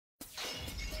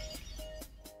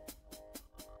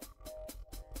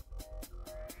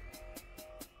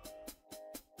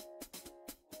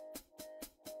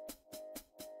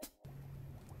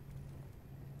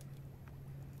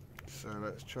So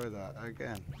let's try that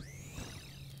again.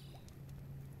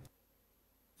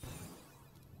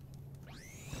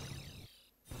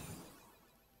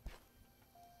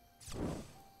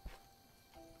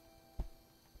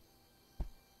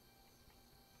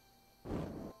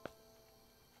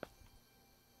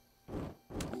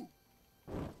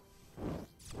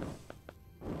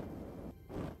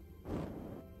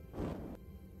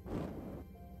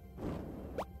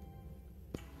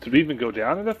 Did we even go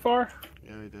down that far?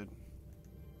 Yeah, we did.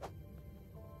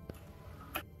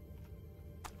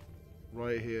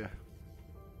 Right here.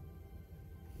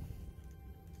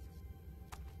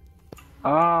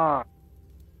 Ah.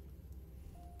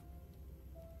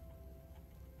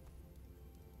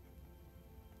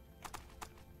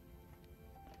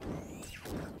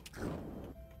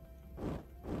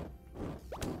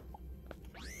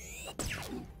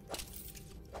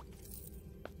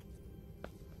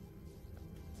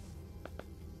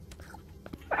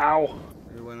 Ow.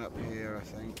 We went up here, I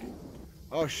think.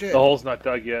 Oh shit! The hole's not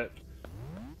dug yet.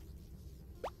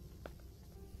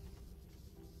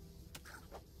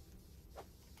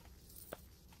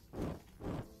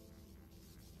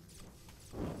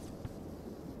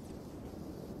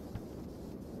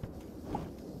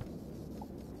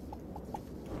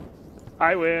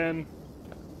 I win.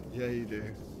 Yeah, you do.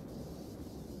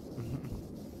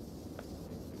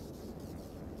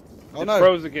 Oh It no!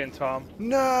 froze again, Tom.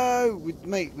 No!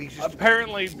 Mate, we just...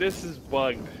 Apparently this is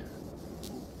bugged.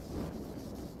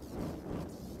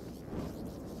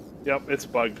 Yep, it's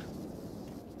bugged.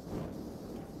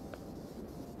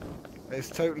 It's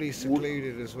totally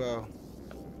secluded as well.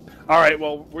 Alright,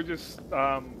 well, we're just,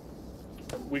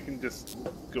 we can just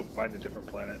go find a different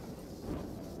planet.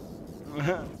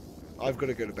 I've got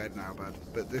to go to bed now, bud.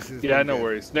 But this is... Yeah, no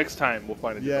worries. Next time we'll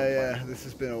find a different planet. Yeah, this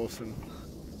has been awesome.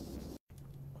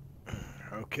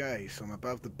 Okay, so I'm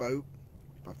above the boat.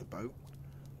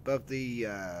 Above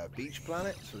the beach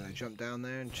planet. So I'm going to jump down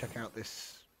there and check out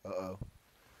this... Uh-oh.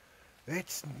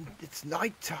 It's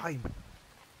night time.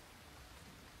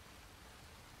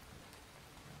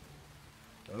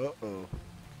 Uh-oh.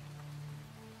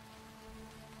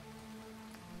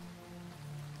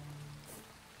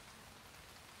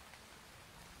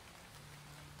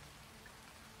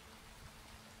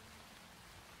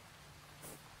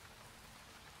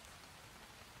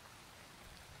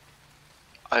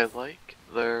 I like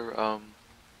their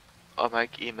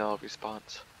automatic email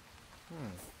response.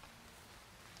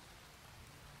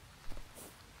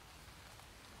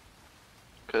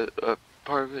 Cause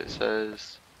part of it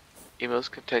says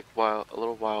emails can take a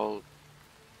little while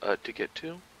to get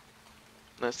to.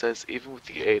 And it says even with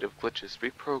the aid of glitches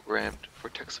reprogrammed for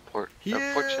tech support. Yeah.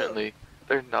 Unfortunately,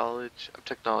 their knowledge of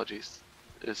technologies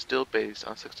is still based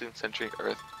on 16th century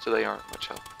Earth, so they aren't much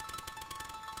help.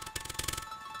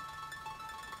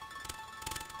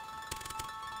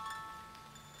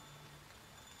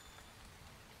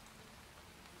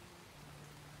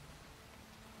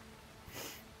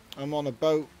 I'm on a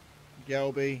boat,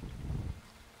 Gelby.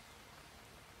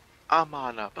 I'm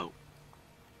on a boat.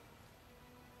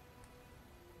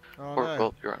 Oh Or no.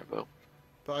 both, you're on a boat.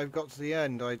 But I've got to the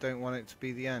end. I don't want it to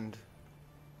be the end.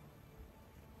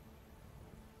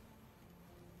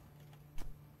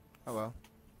 Oh well.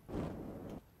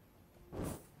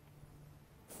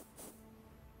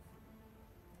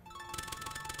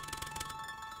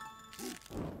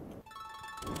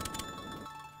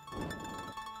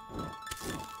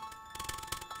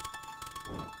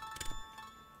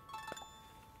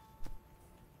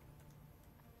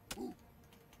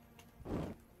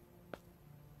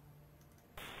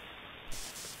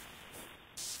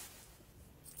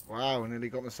 Wow, I nearly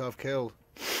got myself killed.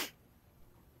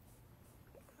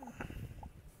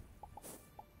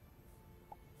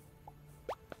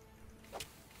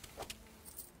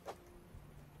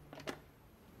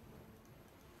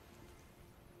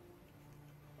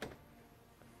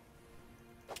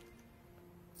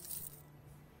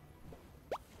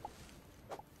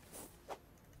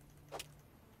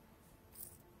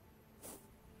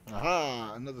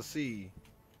 Aha, another sea.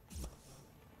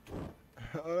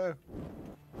 Oh no.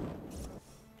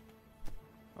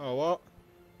 Oh, what?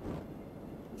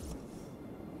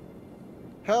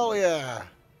 Hell yeah!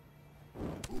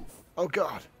 Oh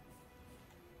god!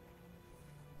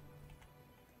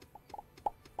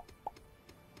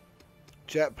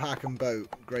 Jetpack and boat,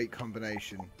 great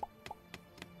combination.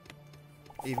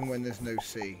 Even when there's no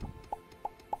sea.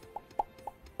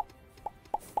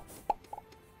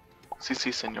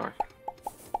 CC, senor.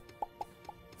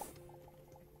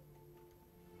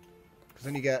 Because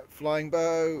then you get flying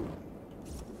boat.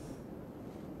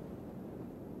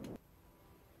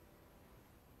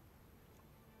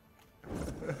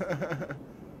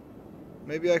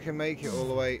 Maybe I can make it all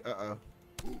the way. Uh-oh.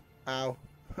 Ow.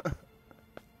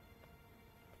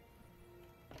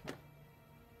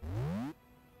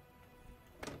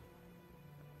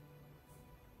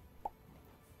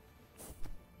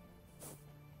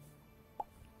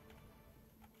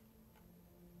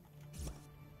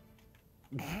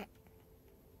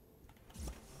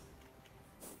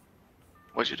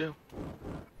 What'd you do?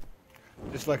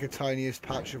 Just like a tiniest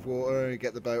patch of water and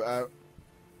get the boat out.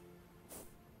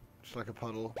 Just like a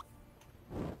puddle.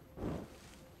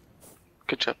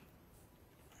 Good job.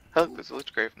 Oh, look, there's a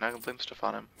lich grave. Now I can blame stuff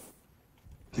on him.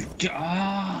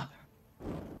 Ah!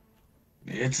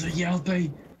 It's a Yelpy.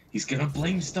 He's gonna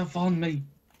blame stuff on me.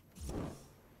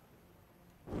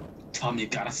 Tom, you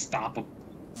gotta stop him.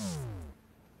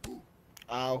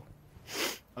 Ow.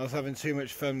 I was having too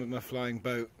much fun with my flying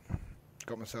boat.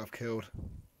 Got myself killed.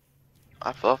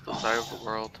 I fell off the side of the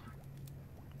world.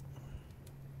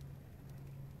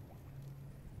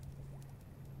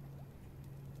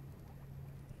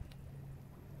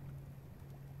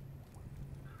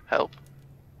 Help.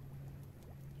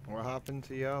 What happened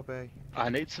to Yabe? I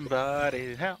need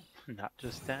somebody help, not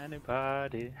just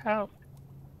anybody help.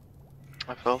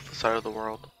 I fell off the side of the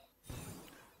world.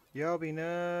 Yabe,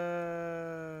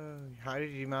 no. How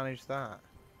did you manage that?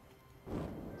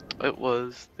 It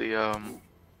was the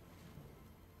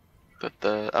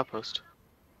outpost.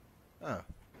 Oh.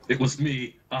 It was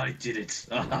me. I did it.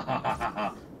 And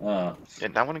now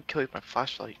I want to kill you with my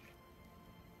flashlight.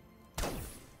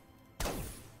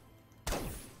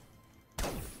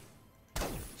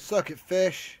 Suck it,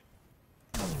 fish.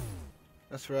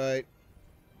 That's right.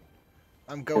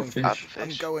 I'm going. fish.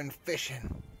 I'm going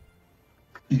fishing.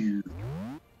 You.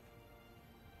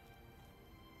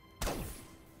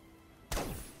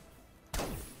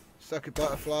 Suck it,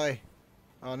 butterfly.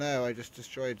 Oh no, I just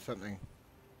destroyed something.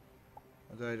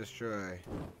 What did I destroy?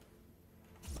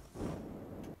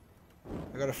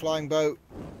 I got a flying boat.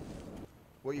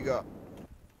 What you got?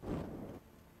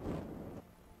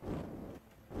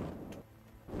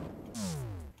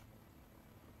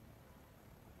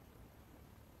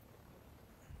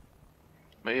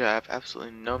 But yeah, I have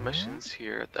absolutely no missions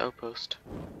here at the outpost.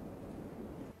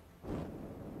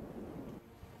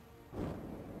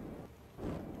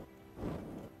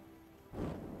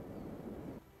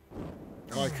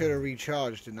 Oh, I could have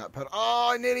recharged in that part.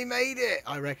 Oh, I nearly made it!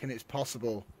 I reckon it's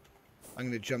possible. I'm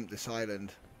going to jump this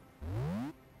island.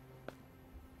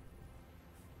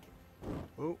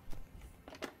 Oh.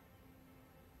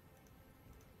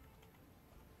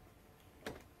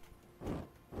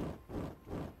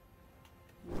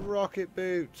 Rocket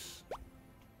boots.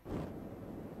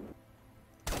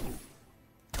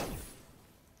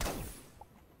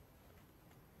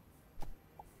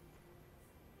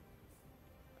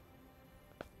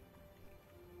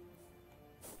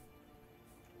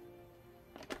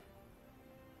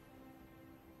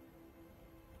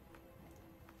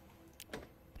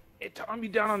 Hey, Tom, you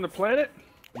down on the planet?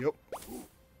 Yup.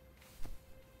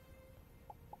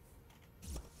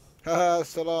 Haha,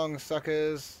 so long,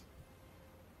 suckers.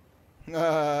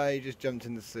 Ah, he just jumped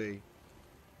in the sea.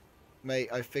 Mate,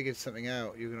 I figured something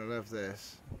out. You're going to love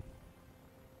this.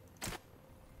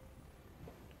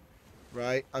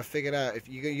 Right, I figured out. If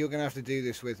you're going to have to do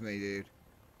this with me, dude.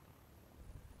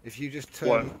 If you just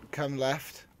come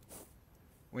left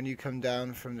when you come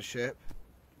down from the ship.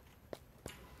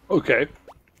 Okay.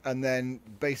 And then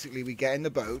basically we get in the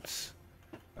boats.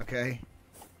 Okay.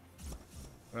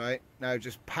 Right, now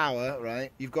just power,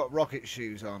 right? You've got rocket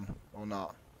shoes on, or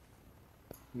not?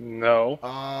 No.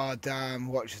 Ah, damn,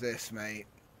 watch this, mate.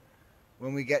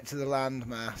 When we get to the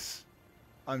landmass,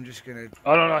 I'm just gonna...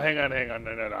 Oh, no, hang on.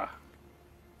 No.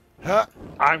 Huh?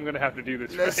 I'm gonna have to do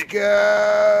this Let's right.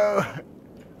 go!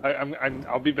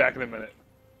 I'll be back in a minute.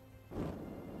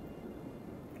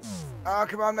 Oh,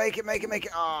 come on, make it.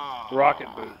 Ah. Rocket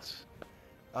boots.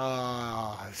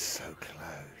 Ah, so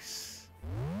close.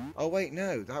 Oh, wait,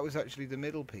 no, that was actually the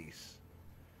middle piece.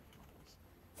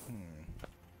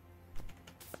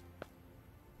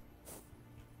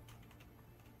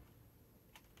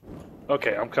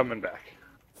 Okay, I'm coming back.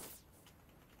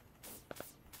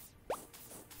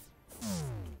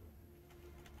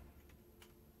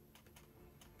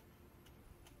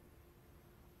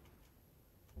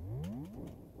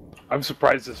 I'm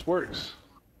surprised this works.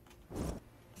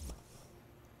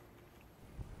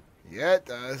 Yeah, it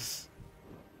does.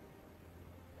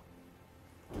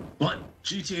 What?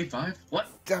 GTA 5? What?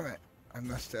 Damn it, I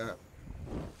messed it up.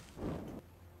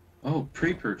 Oh,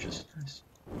 pre-purchase. Nice.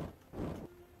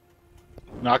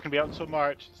 Not gonna be out until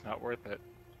March. It's not worth it.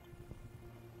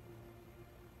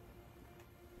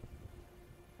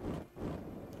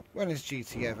 When has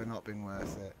GT ever not been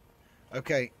worth it?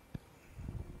 Okay.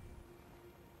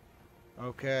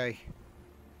 Okay.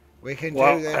 We can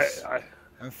Well, do this. I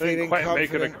I'm didn't feeling quite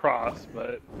confident. make it across,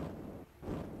 but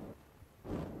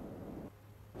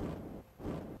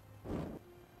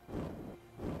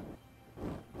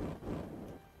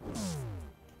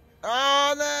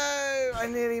Oh no! I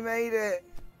nearly made it.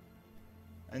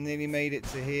 I nearly made it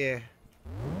to here.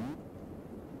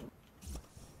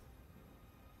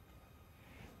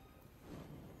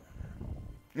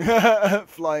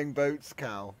 Flying boats,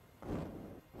 Cal.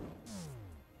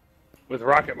 with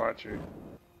rocket launcher.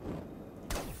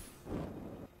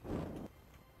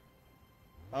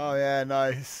 Oh yeah,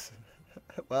 nice.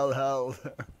 Well held.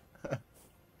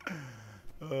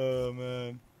 Oh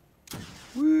man.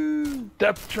 Woo!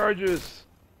 Depth charges.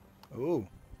 Ooh.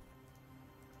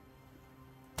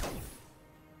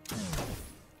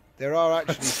 There are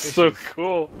actually fishes. So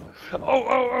cool.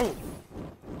 Oh.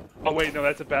 Oh wait, no,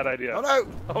 that's a bad idea. Oh no!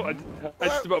 Oh, I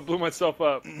just about blew myself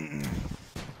up.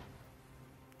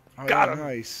 Oh, Got yeah, him.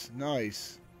 Nice,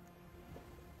 nice.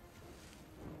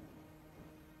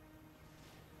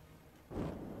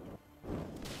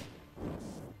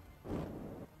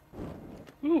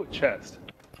 Ooh, a chest.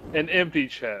 An empty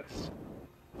chest.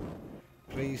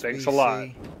 Please Thanks be a lot.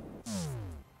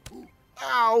 C.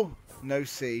 Ow! No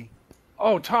C.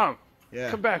 Oh, Tom,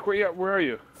 Yeah. come back. Where are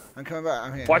you? I'm coming back.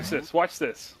 I'm here. Watch this. Watch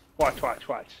this. Watch. What?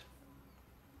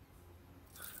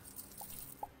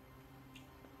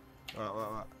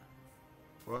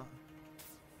 What?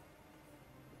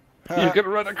 You're gonna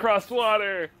run across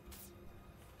water.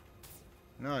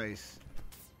 Nice.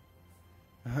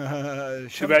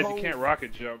 Too bad you can't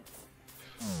rocket jump.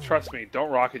 Trust me,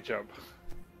 don't rocket jump.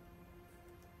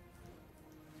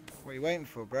 What are you waiting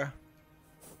for, bruh?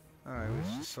 Alright, we're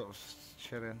just sort of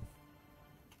chilling.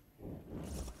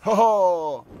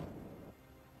 Ho!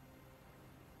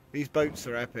 These boats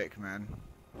are epic, man.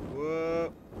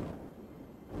 Whoa!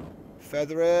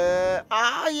 Feather it!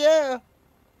 Ah, yeah!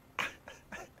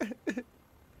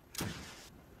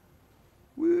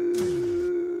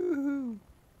 Woo!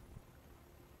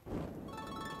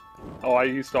 Oh, I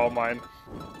used all mine.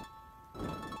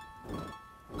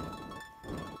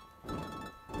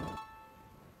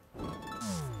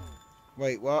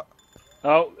 Wait, what?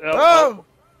 Oh!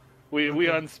 We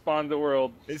unspawned the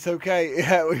world. It's okay.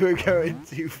 Yeah, we were going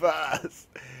too fast.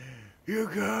 You're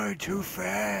going too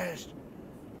fast.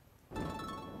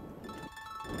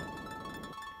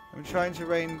 I'm trying to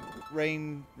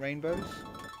rain rainbows.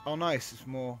 Oh, nice. It's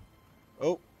more.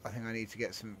 Oh, I think I need to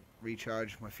get some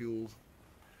recharge my fuels.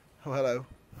 Oh, hello.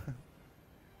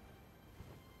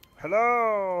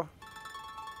 Hello.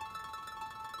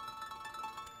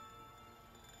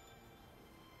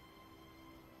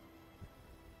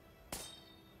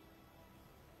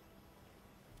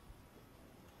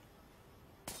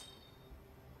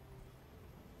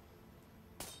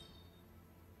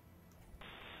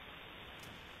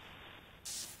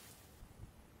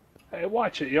 Hey,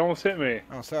 watch it. You almost hit me.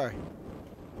 Oh, sorry.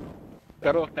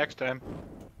 Better luck next time.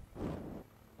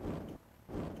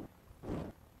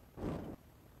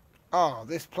 Oh,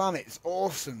 this planet's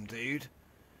awesome, dude.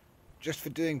 Just for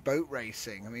doing boat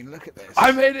racing. I mean, look at this.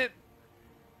 I made it!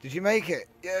 Did you make it?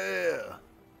 Yeah.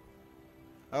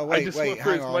 Oh, I wait, just wait, went for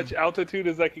hang as on. much altitude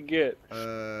as I could get.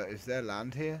 Is there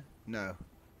land here? No.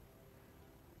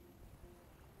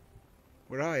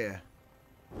 Where are you?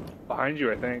 Behind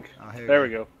you, I think. Oh, here There we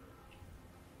go.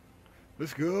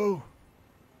 Let's go.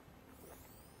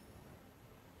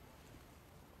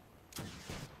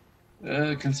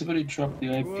 Can somebody drop the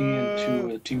IP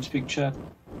into TeamSpeak chat?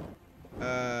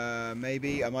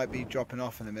 Maybe. I might be dropping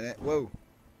off in a minute. Whoa.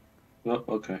 Oh,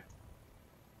 okay.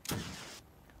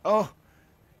 Oh,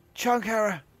 chunk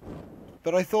error.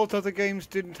 But I thought other games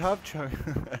didn't have chunk.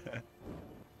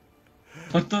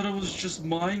 I thought it was just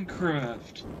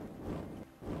Minecraft.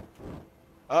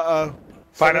 Uh-oh.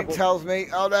 Something Pineapple. tells me,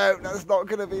 oh no, that's not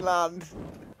going to be land.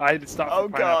 I had to stop Oh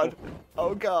for god. pineapple.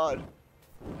 Oh god.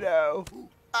 No.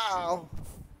 Ow.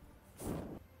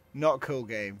 Not cool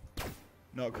game.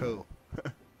 Not cool.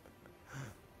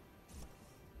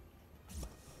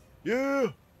 Yeah.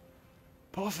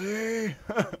 Posse.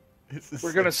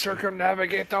 We're gonna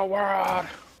circumnavigate the world.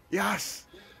 Yes.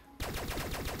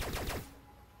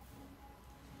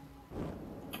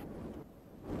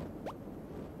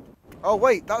 Oh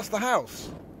wait, that's the house.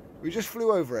 We just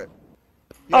flew over it.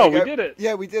 Oh, we we go. did it.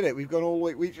 Yeah, we did it. We've gone all the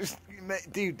way. We just,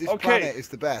 dude, this Okay. planet is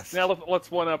the best. Now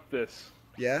let's one up this.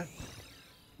 Yeah.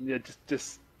 Yeah,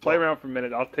 just play around for a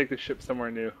minute. I'll take the ship somewhere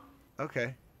new.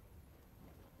 Okay.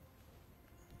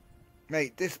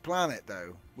 Mate, this planet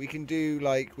though, we can do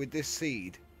like with this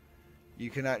seed. you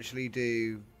can actually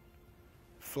do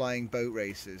flying boat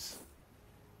races.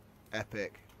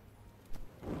 Epic.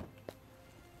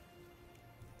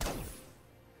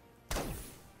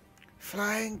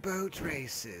 Flying boat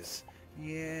races.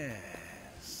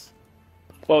 Yes.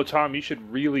 Whoa, Tom, you should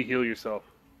really heal yourself.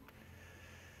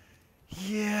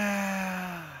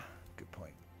 Yeah. Good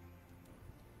point.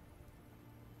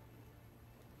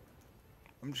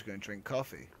 I'm just going to drink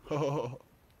coffee.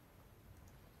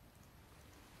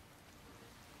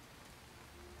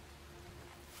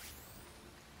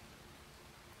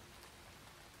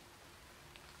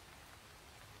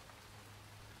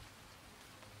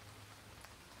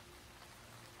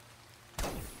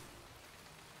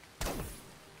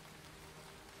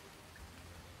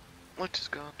 Glitch is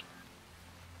gone.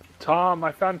 Tom,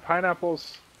 I found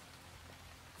pineapples.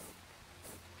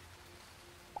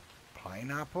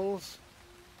 Pineapples?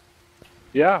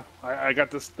 Yeah, I got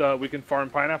this. We can farm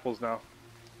pineapples now.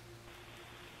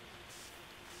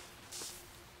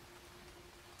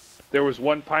 There was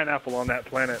one pineapple on that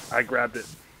planet. I grabbed it.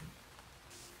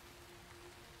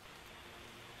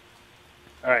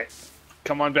 Alright,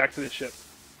 come on back to the ship.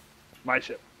 My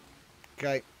ship.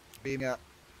 Okay, beam me up.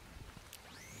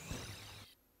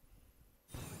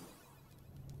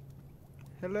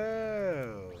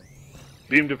 Hello.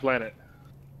 Beam to planet.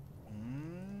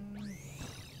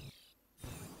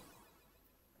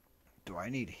 Do I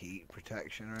need heat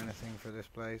protection or anything for this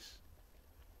place?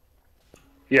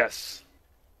 Yes.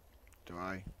 Do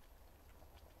I?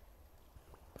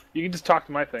 You can just talk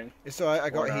to my thing. It's alright, I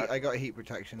got Or heat. not. I got heat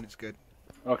protection. It's good.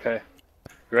 Okay.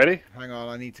 You ready? Hang on,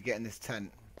 I need to get in this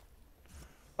tent.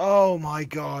 Oh my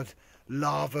god,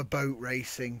 lava boat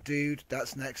racing, dude.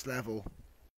 That's next level.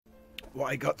 What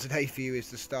I got today for you is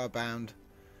the Starbound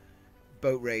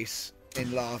boat race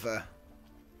in lava.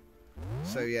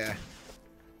 So yeah,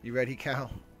 you ready,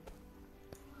 Cal?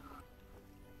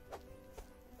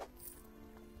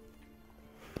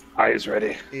 Eyes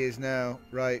ready. He is now.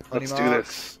 Right, on Let's your do marks.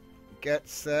 this. Get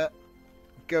set.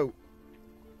 Go.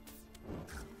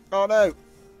 Oh no!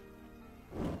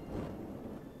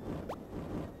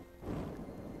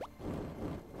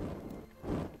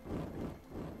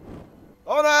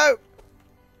 Oh no!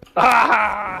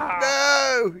 Ah!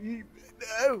 No!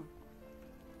 No!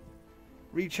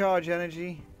 Recharge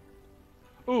energy.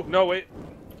 Ooh, no, wait.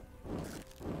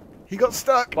 He got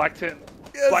stuck. Black tint.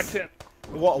 Yes! Black tint.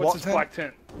 What? What's What? this Tent? black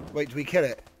tint? Wait, do we kill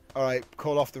it? All right,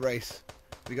 call off the race.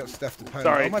 We got stuff to pony.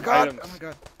 Sorry, Oh my god! items. Oh my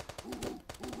god!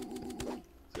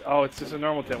 Oh, it's just a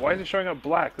normal tint. Why is it showing up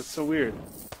black? That's so weird.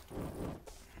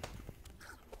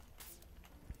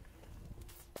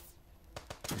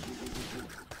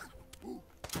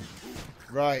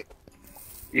 Right,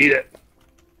 Eat it.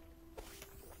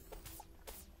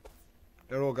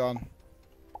 they're all gone.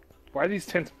 Why are these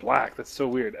tints black? That's so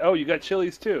weird. Oh, you got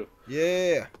chilies too.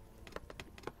 Yeah.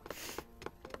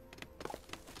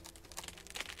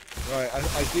 Right,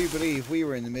 I do believe we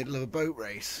were in the middle of a boat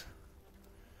race.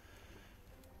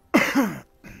 I'm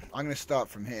going to start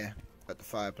from here at the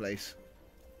fireplace.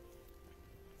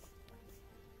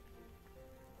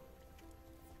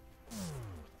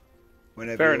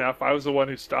 Whenever Fair you're- enough. I was the one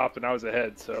who stopped and I was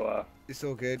ahead. So, It's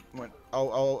all good.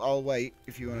 I'll wait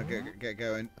if you want to get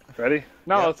going. ready?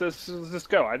 No, Yeah. let's just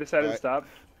go. I decided to Alright. stop.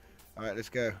 All right, let's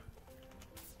go.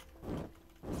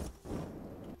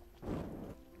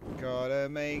 Gotta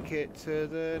make it to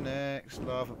the next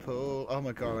lava pool. Oh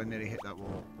my god, I nearly hit that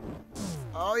wall.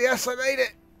 Oh yes, I made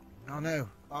it! Oh no,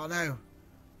 oh no.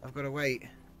 I've got to wait.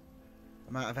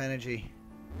 I'm out of energy.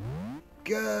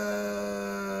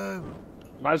 Go!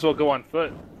 Might as well go on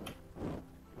foot.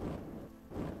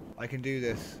 I can do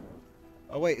this.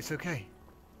 Oh wait, it's okay.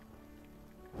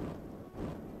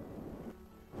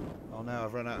 Oh no,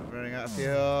 I've running out of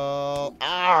fuel.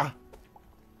 Ah!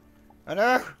 Oh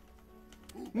no!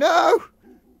 No!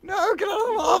 No, get out of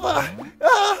the lava!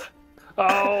 Ah!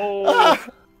 Oh, Ah!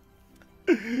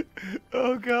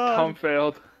 Oh god! Tom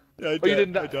failed. I you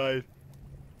didn't I die. died.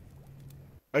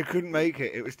 I couldn't make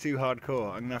it. It was too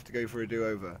hardcore. I'm gonna have to go for a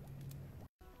do-over.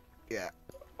 Yeah,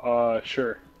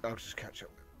 Sure. I'll just catch up.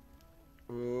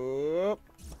 Whoop.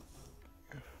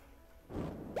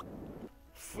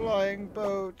 Flying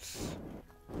boats.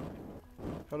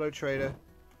 Hello, trader.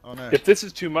 Oh no, If this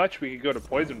is too much, we could go to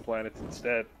poison planets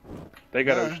instead. They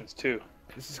got No. oceans too.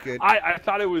 this is good. I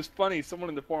thought it was funny. Someone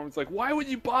in the forum was like, "Why would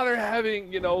you bother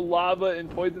having, lava and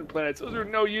poison planets? Those are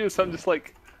no use." I'm just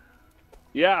like,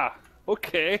 "Yeah,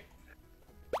 okay."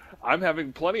 I'm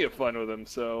having plenty of fun with them,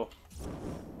 so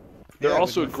they're Yeah,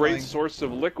 also a with my great flying- source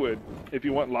of liquid. If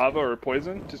you want lava or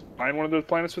poison, just find one of those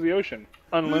planets with the ocean.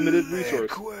 Unlimited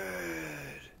resource. Liquid.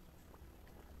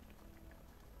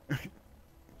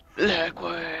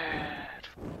 Liquid.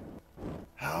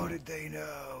 How did they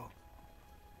know?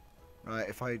 Right,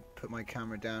 if I put my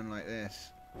camera down like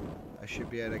this, I should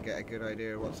be able to get a good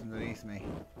idea of what's underneath me.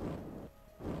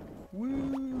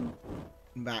 Woo!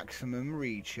 Maximum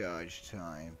recharge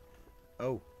time.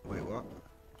 Oh, wait, what?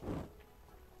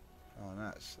 Oh,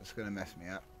 that's gonna mess me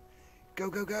up.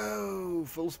 Go, go, go!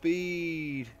 Full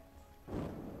speed!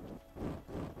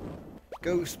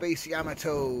 Go, Space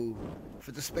Yamato!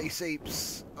 For the space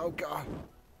apes! Oh, God!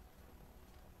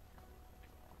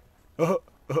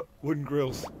 Wooden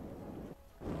grills.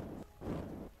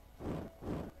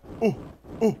 Oh,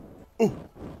 oh, oh,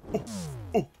 oh,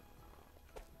 oh.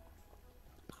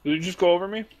 Did you just go over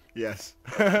me? Yes.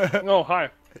 Oh,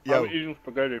 hi. Yo. I'm eating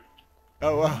spaghetti.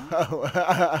 Oh,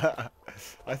 wow.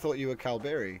 I thought you were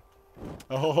Calberry.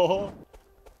 Oh.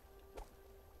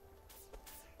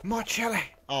 More chili.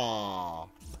 Aww.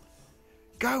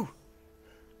 Go.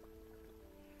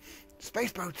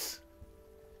 Space boats.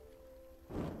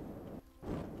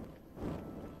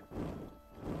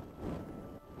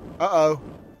 Uh-oh.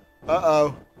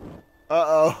 Uh-oh.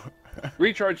 Uh-oh.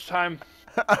 Recharge time.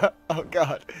 Oh,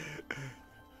 God.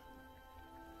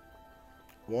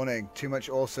 Warning, too much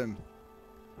awesome.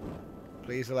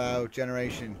 Please allow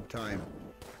generation time.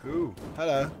 Ooh,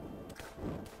 hello.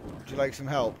 Would you like some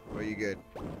help, or are you good?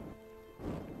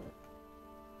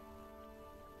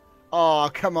 Oh,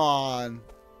 come on.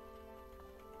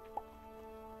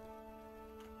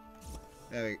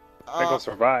 There we go. I think I'll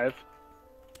survive.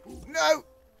 No!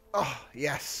 Oh,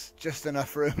 yes. Just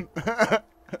enough room.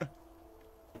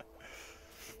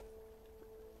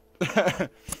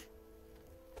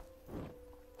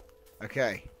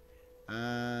 Okay.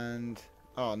 And...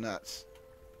 Oh, nuts.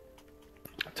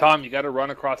 Tom, you gotta run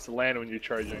across the land when you're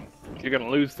charging. You're gonna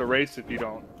lose the race if you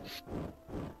don't.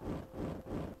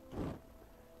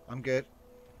 I'm good.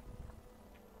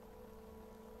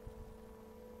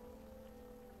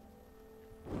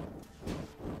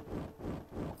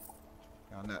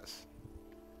 Oh, nuts.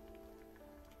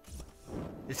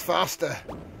 It's faster.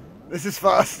 This is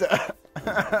faster.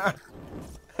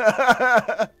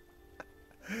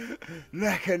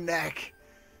 Neck and neck.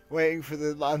 Waiting for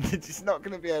the land. It's not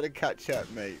going to be able to catch up,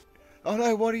 mate. Oh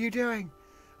no, what are you doing?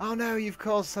 Oh no, you've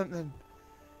caused something.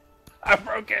 I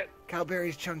broke it!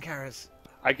 Calberry's chunk errors.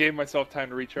 I gave myself time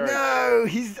to recharge. No,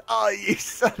 he's... Oh, you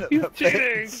son of He's a cheating.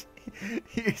 bitch.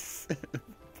 You son of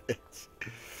a bitch.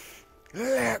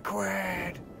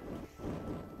 Liquid.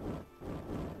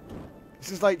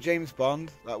 This is like James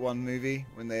Bond, that one movie,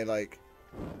 when they're like,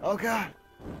 oh god.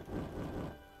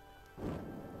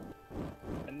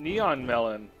 A neon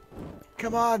melon.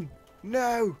 Come on.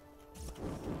 No.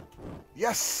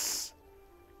 Yes.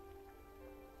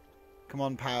 Come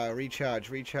on, power. Recharge,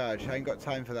 recharge. I ain't got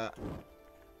time for that.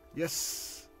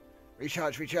 Yes.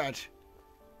 Recharge, recharge.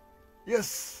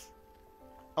 Yes.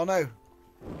 Oh no.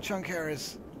 Chunk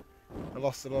errors. I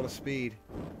lost a lot of speed.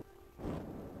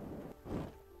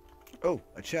 Oh,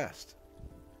 a chest.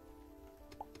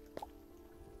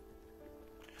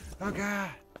 Oh god.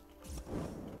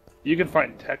 You can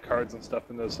find tech cards and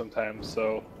stuff in those sometimes,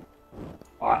 so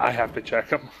I have to check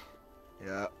them.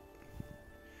 Yeah.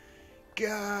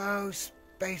 Go,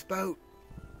 space boat.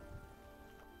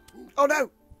 Oh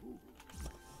no!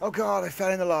 Oh god, I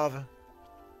fell in the lava.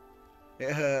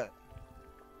 It hurt.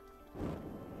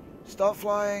 Stop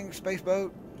flying, space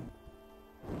boat.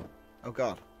 Oh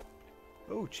god.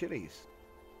 Oh, chilies.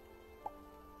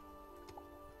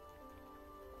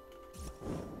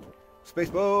 Space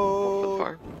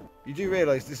boat! You do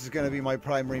realise this is going to be my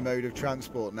primary mode of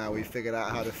transport now we've figured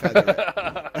out how to feather it.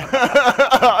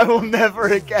 I will never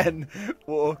again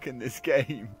walk in this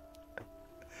game.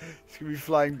 It's going to be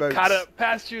flying boats. Caught up,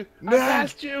 past you! No. I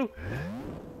passed you!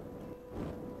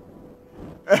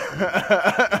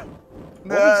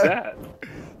 No. What was that?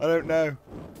 I don't know.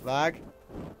 Lag?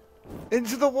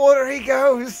 Into the water he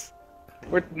goes!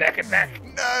 We're neck and neck.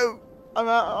 No! I'm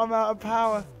out of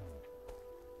power.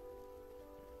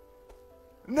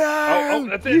 No! Oh,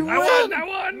 that's it! You I won! I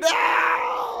won!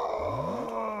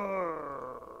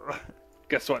 No!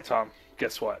 Guess what, Tom?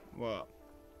 Guess what? What?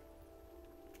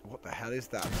 What the hell is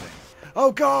that thing?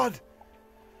 Oh god!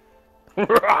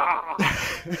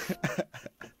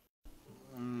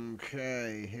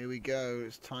 Okay, here we go.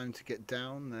 It's time to get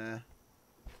down there.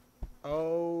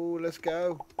 Oh, let's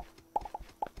go.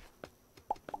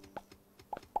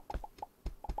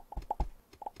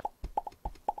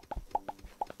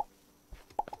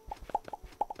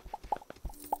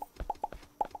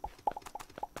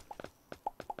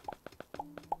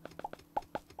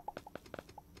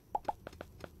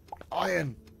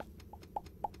 Iron.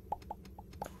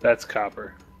 That's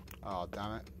copper. Oh,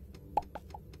 damn it.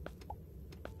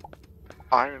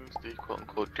 Iron's the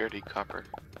quote-unquote dirty copper.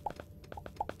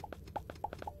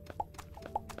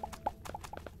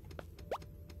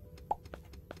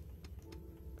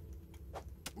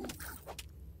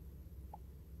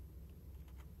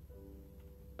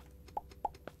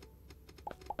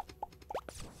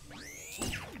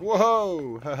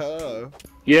 Whoa! Hello.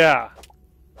 Yeah.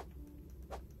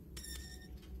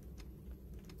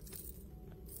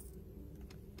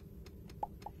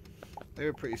 They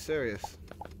were pretty serious.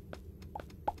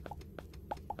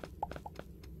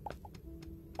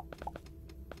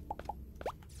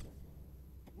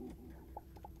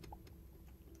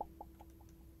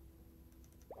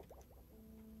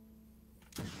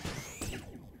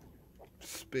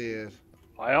 Speared.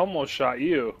 I almost shot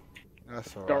you.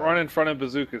 That's alright. Don't run in front of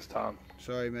bazookas, Tom.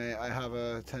 Sorry, mate. I have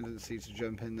a tendency to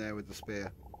jump in there with the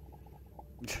spear.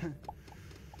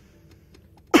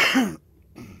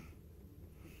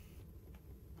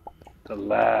 The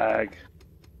lag.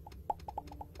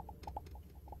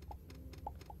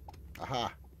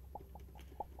 Aha.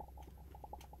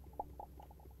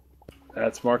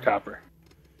 That's more copper.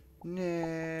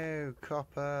 No,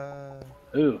 copper.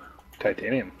 Ooh,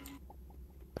 titanium.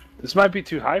 This might be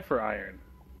too high for iron.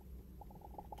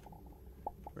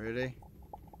 Really?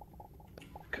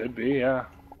 Could be, yeah.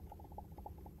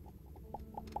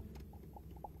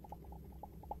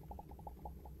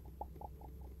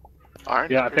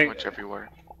 Iron's Yeah, I pretty think- much everywhere.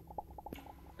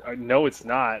 No, it's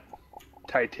not.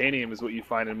 Titanium is what you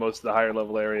find in most of the higher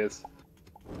level areas.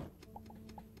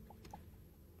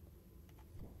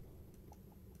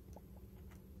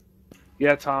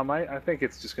 Yeah, Tom, I think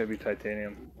it's just going to be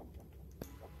titanium.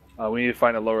 We need to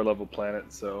find a lower level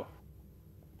planet, so...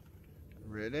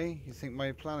 Really? You think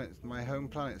my home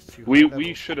planet's too high We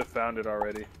level? should have found it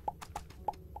already.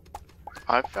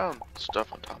 I've found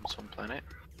stuff on Tom's home planet.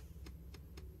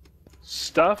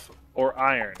 Stuff or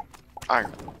iron?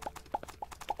 Iron.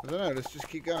 I don't know, let's just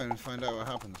keep going and find out what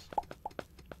happens.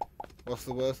 What's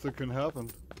the worst that can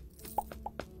happen?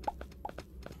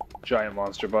 Giant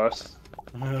monster boss.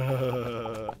 It's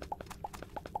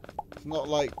not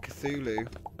like Cthulhu.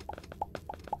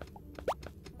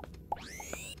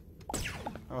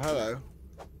 Oh, hello.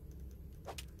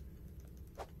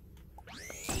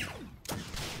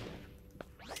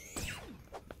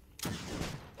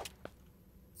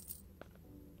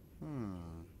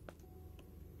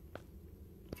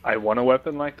 I want a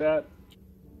weapon like that.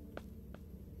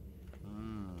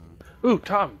 Ooh,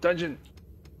 Tom, dungeon.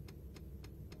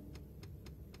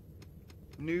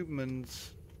 Noobmans.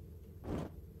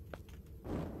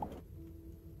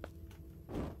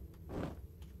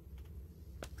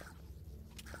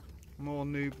 More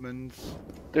noobmans.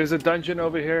 There's a dungeon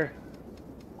over here.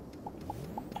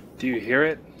 Do you hear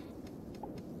it?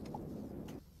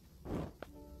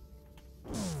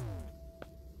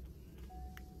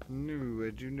 No,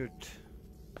 I do not.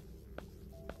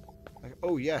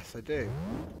 Oh, yes, I do.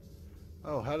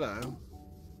 Oh, hello.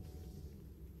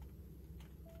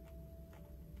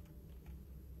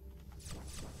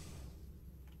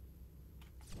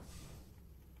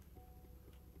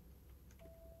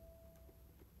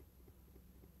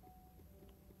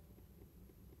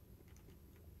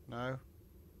 No.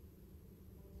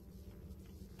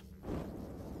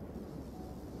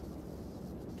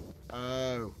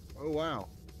 Oh. Oh, wow.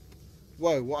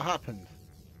 Whoa, what happened?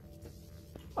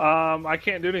 I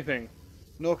can't do anything.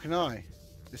 Nor can I.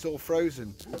 It's all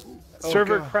frozen. Oh,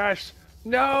 Server God. crashed.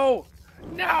 No!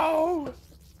 No!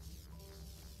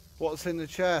 What's in the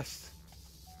chest?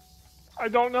 I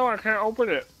don't know. I can't open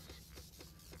it.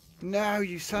 No,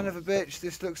 you son of a bitch.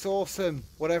 This looks awesome.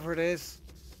 Whatever it is.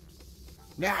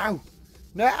 No!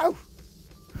 No!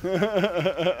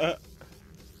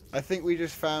 I think we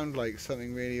just found like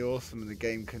something really awesome and the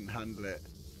game couldn't handle it.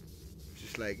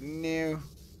 Just like, no.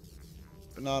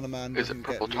 Banana Man Is doesn't it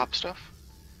purple get top stuff?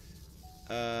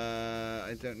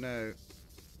 I don't know.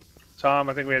 Tom,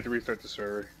 I think we have to restart the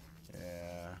server.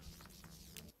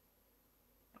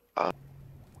 Yeah.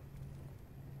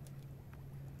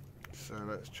 So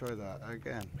let's try that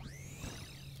again.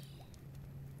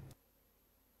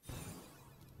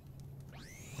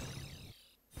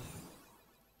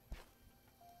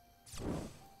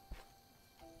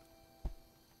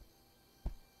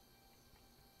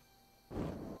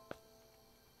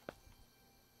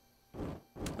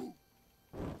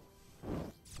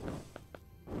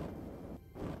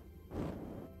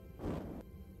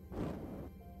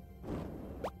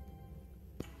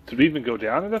 Did we even go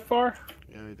down that far?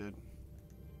 Yeah, we did.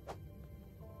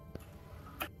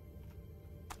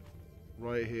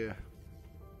 Right here.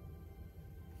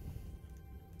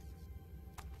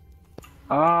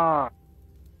 Ah.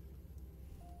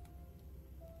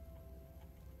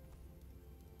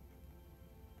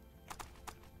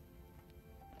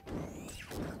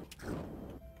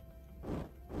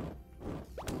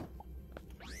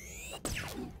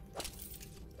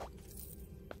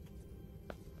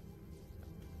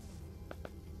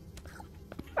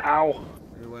 Ow.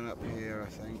 We went up here, I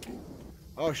think.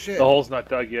 Oh shit! The hole's not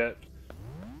dug yet.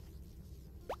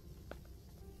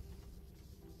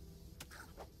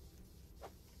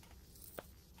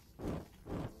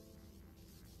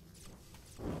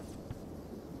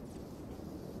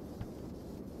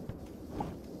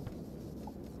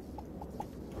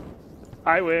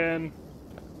 I win.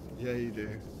 Yeah, you do.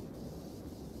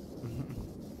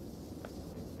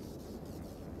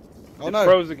 Oh It no!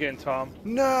 froze again, Tom.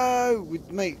 No!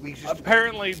 Mate, we just...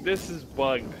 Apparently this is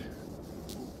bugged.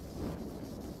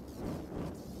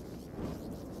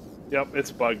 Yep,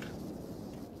 it's bugged.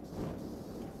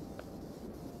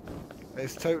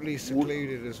 It's totally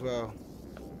secluded as well.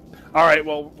 Alright,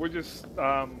 well, we're just,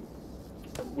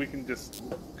 we can just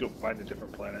go find a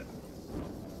different planet.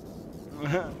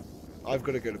 I've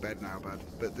got to go to bed now, bud.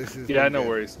 But this is... Yeah, no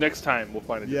worries. Next time we'll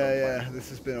find a different planet. Yeah, this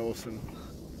has been awesome.